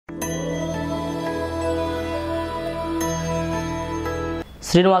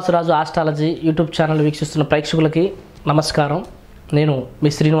Srinivasaraju astrology YouTube channel వీక్షిస్తున్న ప్రేక్షకులకి నమస్కారం. నేను మీ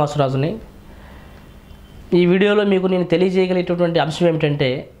శ్రీనివాసరాజుని. ఈ వీడియోలో మీకు నేను తెలియజేయగలిగేటటువంటి అంశం ఏమిటంటే,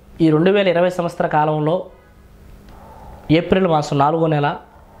 ఈ 2020 సంవత్సర కాలంలో ఏప్రిల్ మాసం 4వ నెల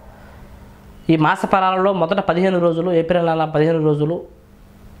ఈ మాస ఫలాలలో మొదట 15 రోజులు, ఏప్రిల్ నెల 15 రోజులు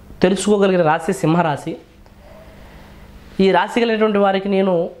తెలుసుకోగలిగిన రాశి సింహరాశి. ఈ రాశి కలిగినటువంటి వారికి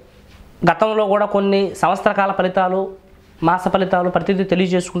నేను గతంలో కూడా కొన్ని సంవత్సర కాల ఫలితాలు, మాస ఫలితాలు ప్రతిదీ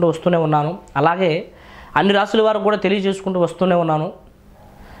తెలియజేసుకుంటూ వస్తూనే ఉన్నాను. అలాగే అన్ని రాశుల వారికి కూడా తెలియజేసుకుంటూ వస్తూనే ఉన్నాను.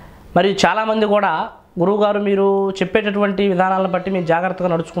 మరియు చాలామంది కూడా గురువుగారు మీరు చెప్పేటటువంటి విధానాలను బట్టి మేము జాగ్రత్తగా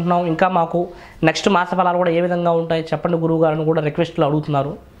నడుచుకుంటున్నాం, ఇంకా మాకు నెక్స్ట్ మాస ఫలాలు కూడా ఏ విధంగా ఉంటాయి చెప్పండి గురువుగారిని కూడా రిక్వెస్ట్లు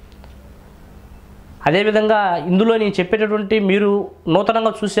అడుగుతున్నారు. అదేవిధంగా ఇందులో నేను చెప్పేటటువంటి మీరు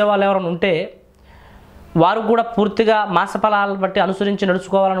నూతనంగా చూసే వాళ్ళు ఎవరైనా ఉంటే వారు కూడా పూర్తిగా మాస ఫలాలను బట్టి అనుసరించి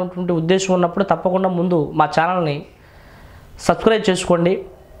నడుచుకోవాలనేటువంటి ఉద్దేశం ఉన్నప్పుడు తప్పకుండా ముందు మా ఛానల్ని సబ్స్క్రైబ్ చేసుకోండి.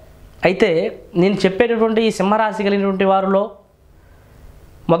 అయితే నేను చెప్పేటటువంటి ఈ సింహరాశి కలిగినటువంటి వారిలో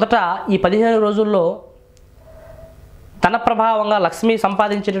మొదట ఈ 15 రోజుల్లో ధన ప్రభావంగా లక్ష్మి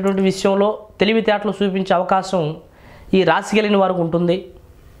సంపాదించేటటువంటి విషయంలో తెలివితేటలు చూపించే అవకాశం ఈ రాశి కలిగిన వారికి ఉంటుంది.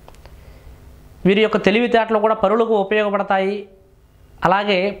 వీరి యొక్క తెలివితేటలు కూడా పరులకు ఉపయోగపడతాయి.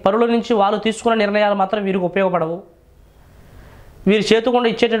 అలాగే పరుల నుంచి వాళ్ళు తీసుకున్న నిర్ణయాలు మాత్రం వీరికి ఉపయోగపడవు. వీరి చేతుకుండా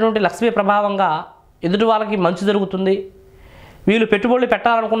ఇచ్చేటటువంటి లక్ష్మీ ప్రభావంగా ఎదుటి వాళ్ళకి మంచి జరుగుతుంది. వీళ్ళు పెట్టుబడులు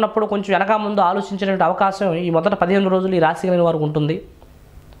పెట్టాలనుకున్నప్పుడు కొంచెం వెనక ముందు ఆలోచించేటువంటి అవకాశం ఈ మొదట 15 రోజులు ఈ రాశి కలిగిన వారికి ఉంటుంది.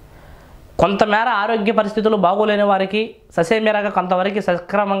 కొంతమేర ఆరోగ్య పరిస్థితులు బాగోలేని వారికి ససేమేరగా కొంతవరకు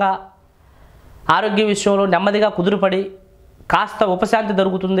సక్రమంగా ఆరోగ్య విషయంలో నెమ్మదిగా కుదురుపడి కాస్త ఉపశాంతి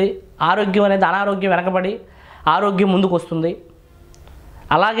దొరుకుతుంది. ఆరోగ్యం అనేది అనారోగ్యం వెనకబడి ఆరోగ్యం ముందుకు వస్తుంది.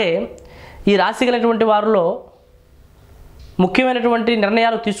 అలాగే ఈ రాశి కలిగినటువంటి వారిలో ముఖ్యమైనటువంటి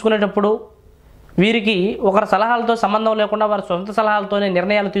నిర్ణయాలు తీసుకునేటప్పుడు వీరికి ఒకరి సలహాలతో సంబంధం లేకుండా వారి సొంత సలహాలతోనే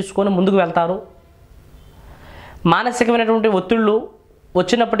నిర్ణయాలు తీసుకొని ముందుకు వెళ్తారు. మానసికమైనటువంటి ఒత్తిళ్ళు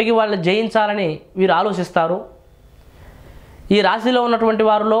వచ్చినప్పటికీ వాళ్ళు జయించాలని వీరు ఆలోచిస్తారు. ఈ రాశిలో ఉన్నటువంటి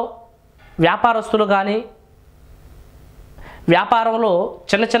వారిలో వ్యాపారస్తులు కానీ, వ్యాపారంలో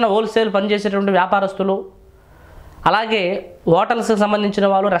చిన్న చిన్న హోల్సేల్ పనిచేసేటువంటి వ్యాపారస్తులు, అలాగే హోటల్స్కి సంబంధించిన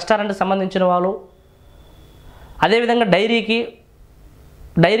వాళ్ళు, రెస్టారెంట్కి సంబంధించిన వాళ్ళు, అదేవిధంగా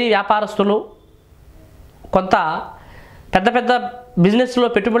డైరీ వ్యాపారస్తులు, కొంత పెద్ద పెద్ద బిజినెస్లో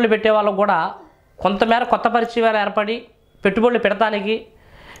పెట్టుబడులు పెట్టే వాళ్ళకు కూడా కొంతమేర కొత్త పరిచయాలు ఏర్పడి పెట్టుబడులు పెడతానికి,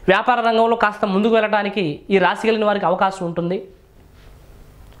 వ్యాపార రంగంలో కాస్త ముందుకు వెళ్ళడానికి ఈ రాశి కలిగిన వారికి అవకాశం ఉంటుంది.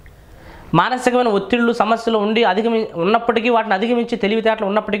 మానసికమైన ఒత్తిళ్లు, సమస్యలు ఉన్నప్పటికీ వాటిని అధిగమించి తెలివితేటలు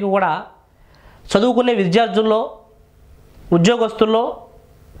ఉన్నప్పటికీ కూడా చదువుకునే విద్యార్థుల్లో, ఉద్యోగస్తుల్లో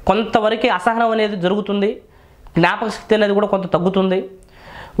కొంతవరకు అసహనం అనేది జరుగుతుంది. జ్ఞాపక శక్తి అనేది కూడా కొంత తగ్గుతుంది.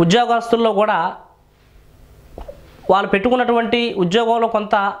 ఉద్యోగస్తుల్లో కూడా వాళ్ళు పెట్టుకున్నటువంటి ఉద్యోగంలో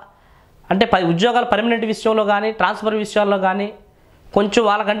కొంత అంటే ఉద్యోగాల పర్మనెంట్ విషయంలో కానీ, ట్రాన్స్ఫర్ విషయాల్లో కానీ కొంచెం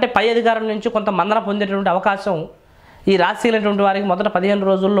వాళ్ళకంటే పై అధికారుల నుంచి కొంత మందన పొందేటటువంటి అవకాశం ఈ రాశి అయినటువంటి వారికి మొదట 15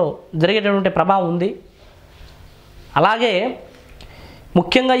 రోజుల్లో జరిగేటటువంటి ప్రభావం ఉంది. అలాగే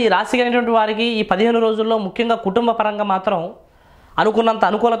ముఖ్యంగా ఈ రాశి అయినటువంటి వారికి ఈ 15 రోజుల్లో ముఖ్యంగా కుటుంబ పరంగా మాత్రం అనుకున్నంత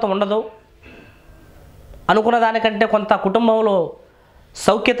అనుకూలత ఉండదు. అనుకున్న దానికంటే కొంత కుటుంబంలో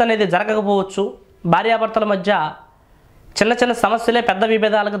సౌఖ్యత అనేది జరగకపోవచ్చు. భార్యాభర్తల మధ్య చిన్న చిన్న సమస్యలే పెద్ద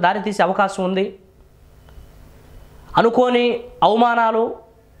విభేదాలకు దారితీసే అవకాశం ఉంది. అనుకోని అవమానాలు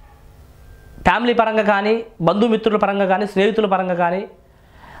ఫ్యామిలీ పరంగా కానీ, బంధుమిత్రుల పరంగా కానీ, స్నేహితుల పరంగా కానీ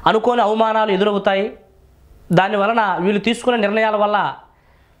అనుకోని అవమానాలు ఎదురవుతాయి. దానివలన వీళ్ళు తీసుకునే నిర్ణయాల వల్ల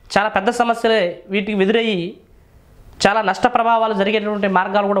చాలా పెద్ద సమస్యలే వీటికి ఎదురయ్యి చాలా నష్ట ప్రభావాలు జరిగేటటువంటి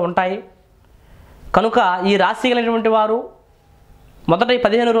మార్గాలు కూడా ఉంటాయి. కనుక ఈ రాశి కలిగినటువంటి వారు మొదట ఈ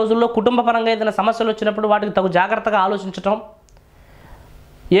 15 రోజుల్లో కుటుంబ పరంగా ఏదైనా సమస్యలు వచ్చినప్పుడు వాటికి తగు జాగ్రత్తగా ఆలోచించటం,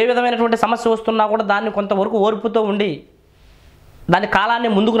 ఏ విధమైనటువంటి సమస్య వస్తున్నా కూడా దాన్ని కొంతవరకు ఓర్పుతో ఉండి దాని కాలాన్ని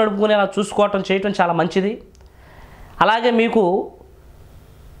ముందుకు నడుపుకునేలా చేయటం చాలా మంచిది. అలాగే మీకు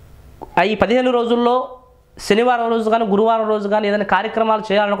ఈ 15 రోజుల్లో శనివారం రోజు కానీ, గురువారం రోజు కానీ ఏదైనా కార్యక్రమాలు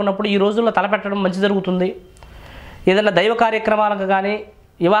చేయాలనుకున్నప్పుడు ఈ రోజుల్లో తలపెట్టడం మంచి జరుగుతుంది. ఏదైనా దైవ కార్యక్రమాలకు కానీ,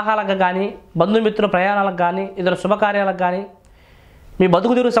 వివాహాలకు కానీ, బంధుమిత్రుల ప్రయాణాలకు కానీ, ఏదైనా శుభకార్యాలకు కానీ, మీ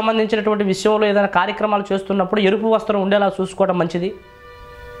బతుకు తీరుకు సంబంధించినటువంటి విషయంలో ఏదైనా కార్యక్రమాలు చేస్తున్నప్పుడు ఎరుపు వస్త్రం ఉండేలా చూసుకోవడం మంచిది.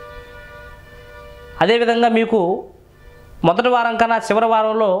 అదేవిధంగా మీకు మొదటి వారం కన్నా చివరి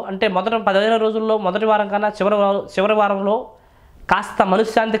వారంలో, అంటే మొదటి 15 రోజుల్లో మొదటి వారం కన్నా చివరి వారంలో కాస్త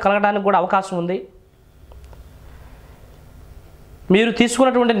మనశ్శాంతి కలగడానికి కూడా అవకాశం ఉంది. మీరు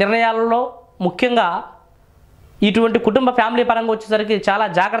తీసుకున్నటువంటి నిర్ణయాలలో ముఖ్యంగా ఇటువంటి కుటుంబ ఫ్యామిలీ పరంగా వచ్చేసరికి చాలా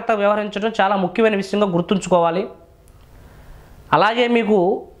జాగ్రత్తగా వ్యవహరించడం చాలా ముఖ్యమైన విషయంగా గుర్తుంచుకోవాలి. అలాగే మీకు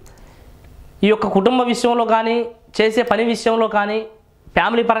ఈ యొక్క కుటుంబ విషయంలో కానీ, చేసే పని విషయంలో కానీ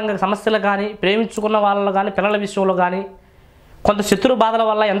ఫ్యామిలీ పరంగా సమస్యలు కానీ, ప్రేమించుకున్న వాళ్ళు కానీ, పిల్లల విషయంలో కానీ, కొంత శత్రు బాధల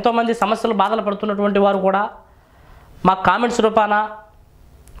వల్ల ఎంతోమంది సమస్యలు బాధలు పడుతున్నటువంటి వారు కూడా మాకు కామెంట్స్ రూపాన,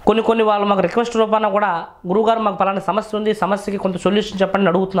 కొన్ని వాళ్ళు మాకు రిక్వెస్ట్ రూపాన కూడా గురువుగారు మాకు పలానా సమస్య ఉంది, సమస్యకి కొంత సొల్యూషన్ చెప్పండి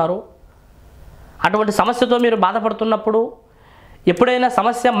అడుగుతున్నారు. అటువంటి సమస్యతో మీరు బాధపడుతున్నప్పుడు ఎప్పుడైనా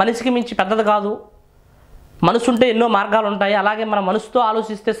సమస్య మనిషికి మించి పెద్దది కాదు. మనసు ఉంటే ఎన్నో మార్గాలు ఉంటాయి. అలాగే మన మనసుతో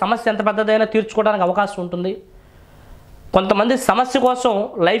ఆలోచిస్తే సమస్య ఎంత పెద్దదైనా తీర్చుకోవడానికి అవకాశం ఉంటుంది. కొంతమంది సమస్య కోసం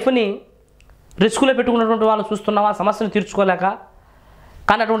లైఫ్ని రిస్కులో పెట్టుకున్నటువంటి వాళ్ళు చూస్తున్నాం, ఆ సమస్యను తీర్చుకోలేక.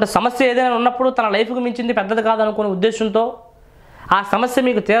 కానీ అటువంటి సమస్య ఏదైనా ఉన్నప్పుడు తన లైఫ్కి మించింది పెద్దది కాదనుకునే ఉద్దేశంతో ఆ సమస్య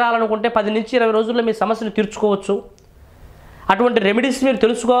మీకు తీరాలనుకుంటే 10 నుంచి 20 రోజుల్లో మీ సమస్యను తీర్చుకోవచ్చు. అటువంటి రెమెడీస్ మీరు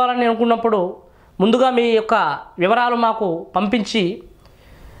తెలుసుకోవాలని అనుకున్నప్పుడు ముందుగా మీ యొక్క వివరాలు మాకు పంపించి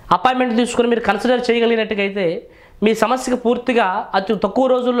అపాయింట్మెంట్ తీసుకుని మీరు కన్సిడర్ చేయగలిగినట్టుగైతే మీ సమస్యకు పూర్తిగా అతి తక్కువ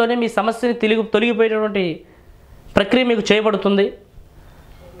రోజుల్లోనే మీ సమస్యని తొలగిపోయేటువంటి ప్రక్రియ మీకు చేయబడుతుంది.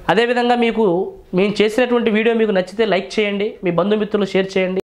 అదేవిధంగా మేము చేసినటువంటి వీడియో మీకు నచ్చితే లైక్ చేయండి, మీ బంధుమిత్రులు షేర్ చేయండి.